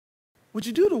Would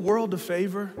you do the world a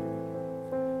favor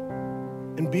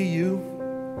and be you?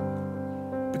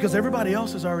 Because everybody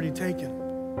else is already taken.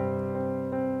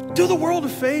 Do the world a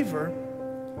favor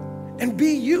and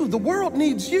be you. The world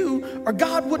needs you, or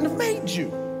God wouldn't have made you.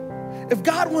 If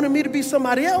God wanted me to be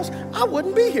somebody else, I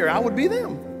wouldn't be here. I would be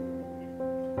them.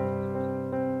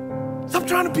 Stop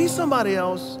trying to be somebody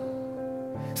else.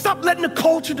 Stop letting the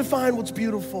culture define what's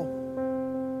beautiful.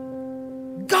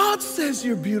 God says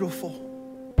you're beautiful.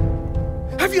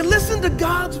 Have you listened to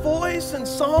God's voice in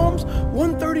Psalms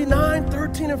 139,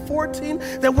 13, and 14?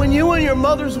 That when you were in your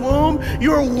mother's womb,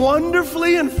 you were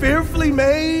wonderfully and fearfully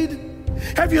made?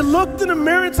 Have you looked in the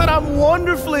mirror and said, I'm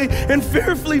wonderfully and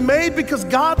fearfully made because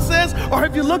God says? Or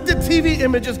have you looked at TV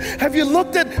images? Have you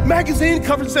looked at magazine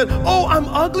covers and said, oh, I'm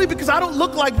ugly because I don't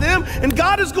look like them? And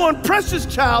God is going, precious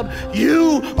child,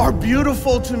 you are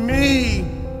beautiful to me.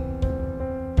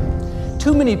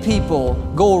 Too many people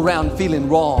go around feeling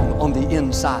wrong on the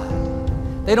inside.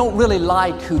 They don't really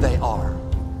like who they are.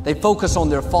 They focus on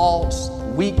their faults,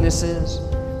 weaknesses.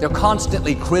 They're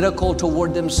constantly critical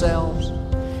toward themselves.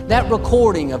 That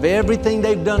recording of everything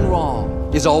they've done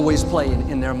wrong is always playing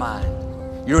in their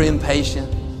mind. You're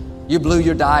impatient. You blew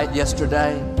your diet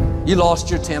yesterday. You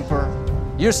lost your temper.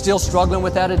 You're still struggling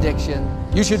with that addiction.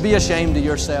 You should be ashamed of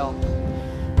yourself.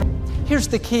 Here's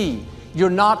the key. You're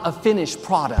not a finished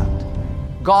product.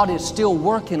 God is still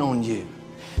working on you.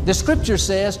 The scripture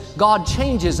says God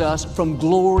changes us from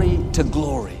glory to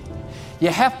glory. You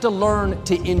have to learn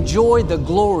to enjoy the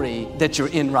glory that you're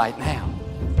in right now.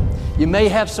 You may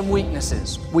have some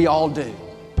weaknesses. We all do.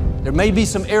 There may be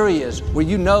some areas where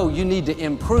you know you need to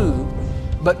improve,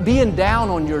 but being down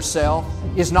on yourself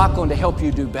is not going to help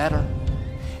you do better.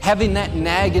 Having that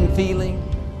nagging feeling,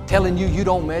 telling you you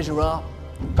don't measure up,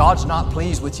 God's not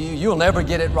pleased with you, you'll never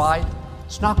get it right,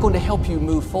 it's not going to help you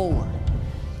move forward.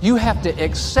 You have to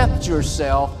accept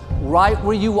yourself right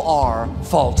where you are,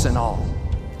 faults and all.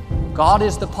 God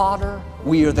is the potter,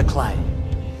 we are the clay.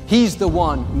 He's the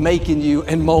one making you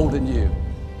and molding you.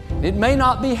 It may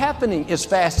not be happening as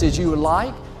fast as you would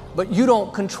like, but you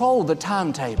don't control the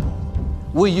timetable.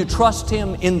 Will you trust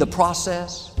Him in the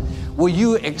process? Will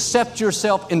you accept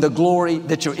yourself in the glory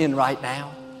that you're in right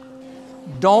now?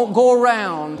 Don't go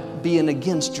around being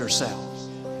against yourself.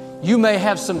 You may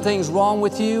have some things wrong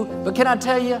with you, but can I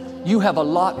tell you, you have a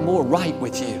lot more right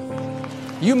with you.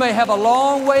 You may have a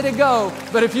long way to go,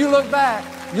 but if you look back,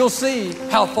 you'll see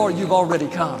how far you've already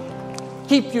come.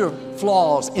 Keep your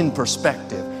flaws in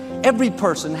perspective. Every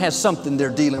person has something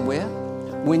they're dealing with.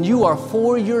 When you are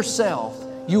for yourself,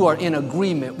 you are in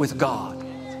agreement with God.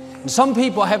 And some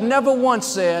people have never once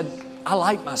said, I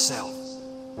like myself.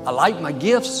 I like my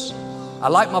gifts. I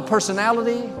like my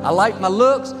personality. I like my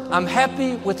looks. I'm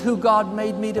happy with who God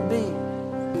made me to be.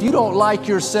 If you don't like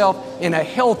yourself in a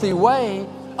healthy way,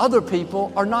 other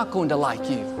people are not going to like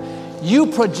you. You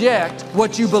project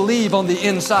what you believe on the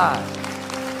inside.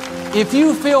 If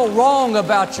you feel wrong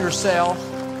about yourself,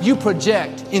 you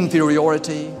project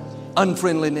inferiority,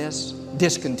 unfriendliness,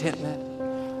 discontentment.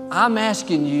 I'm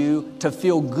asking you to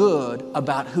feel good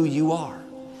about who you are.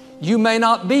 You may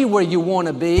not be where you want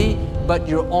to be, but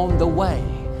you're on the way.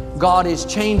 God is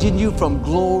changing you from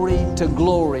glory to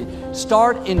glory.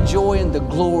 Start enjoying the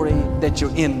glory that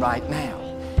you're in right now.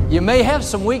 You may have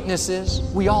some weaknesses.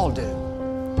 We all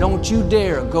do. Don't you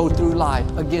dare go through life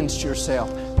against yourself.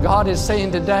 God is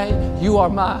saying today, you are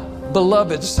my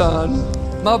beloved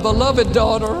son, my beloved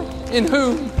daughter, in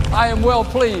whom I am well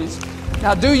pleased.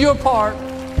 Now do your part.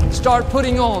 Start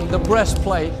putting on the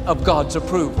breastplate of God's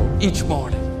approval each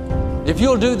morning. If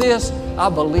you'll do this, I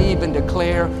believe and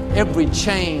declare every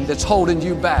chain that's holding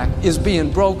you back is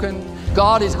being broken.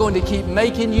 God is going to keep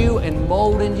making you and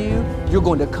molding you. You're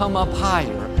going to come up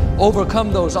higher,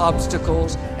 overcome those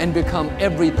obstacles, and become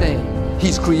everything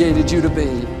He's created you to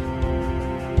be.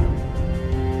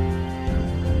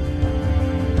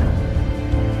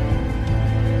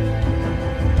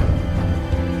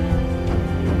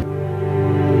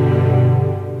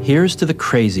 Here's to the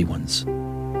crazy ones,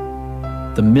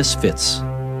 the misfits,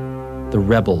 the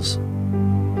rebels,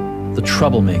 the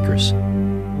troublemakers,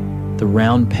 the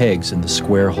round pegs in the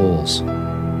square holes,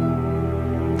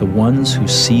 the ones who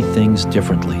see things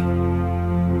differently.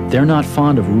 They're not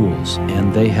fond of rules,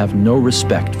 and they have no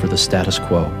respect for the status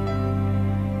quo.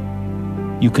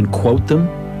 You can quote them,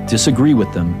 disagree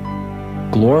with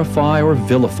them, glorify or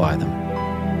vilify them.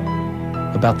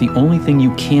 About the only thing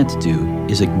you can't do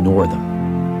is ignore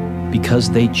them, because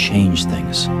they change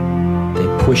things. They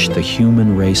push the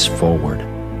human race forward.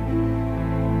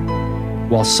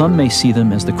 While some may see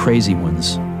them as the crazy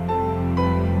ones,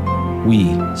 we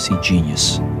see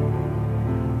genius.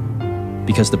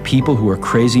 Because the people who are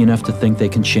crazy enough to think they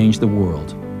can change the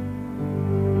world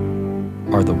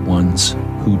are the ones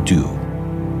who do.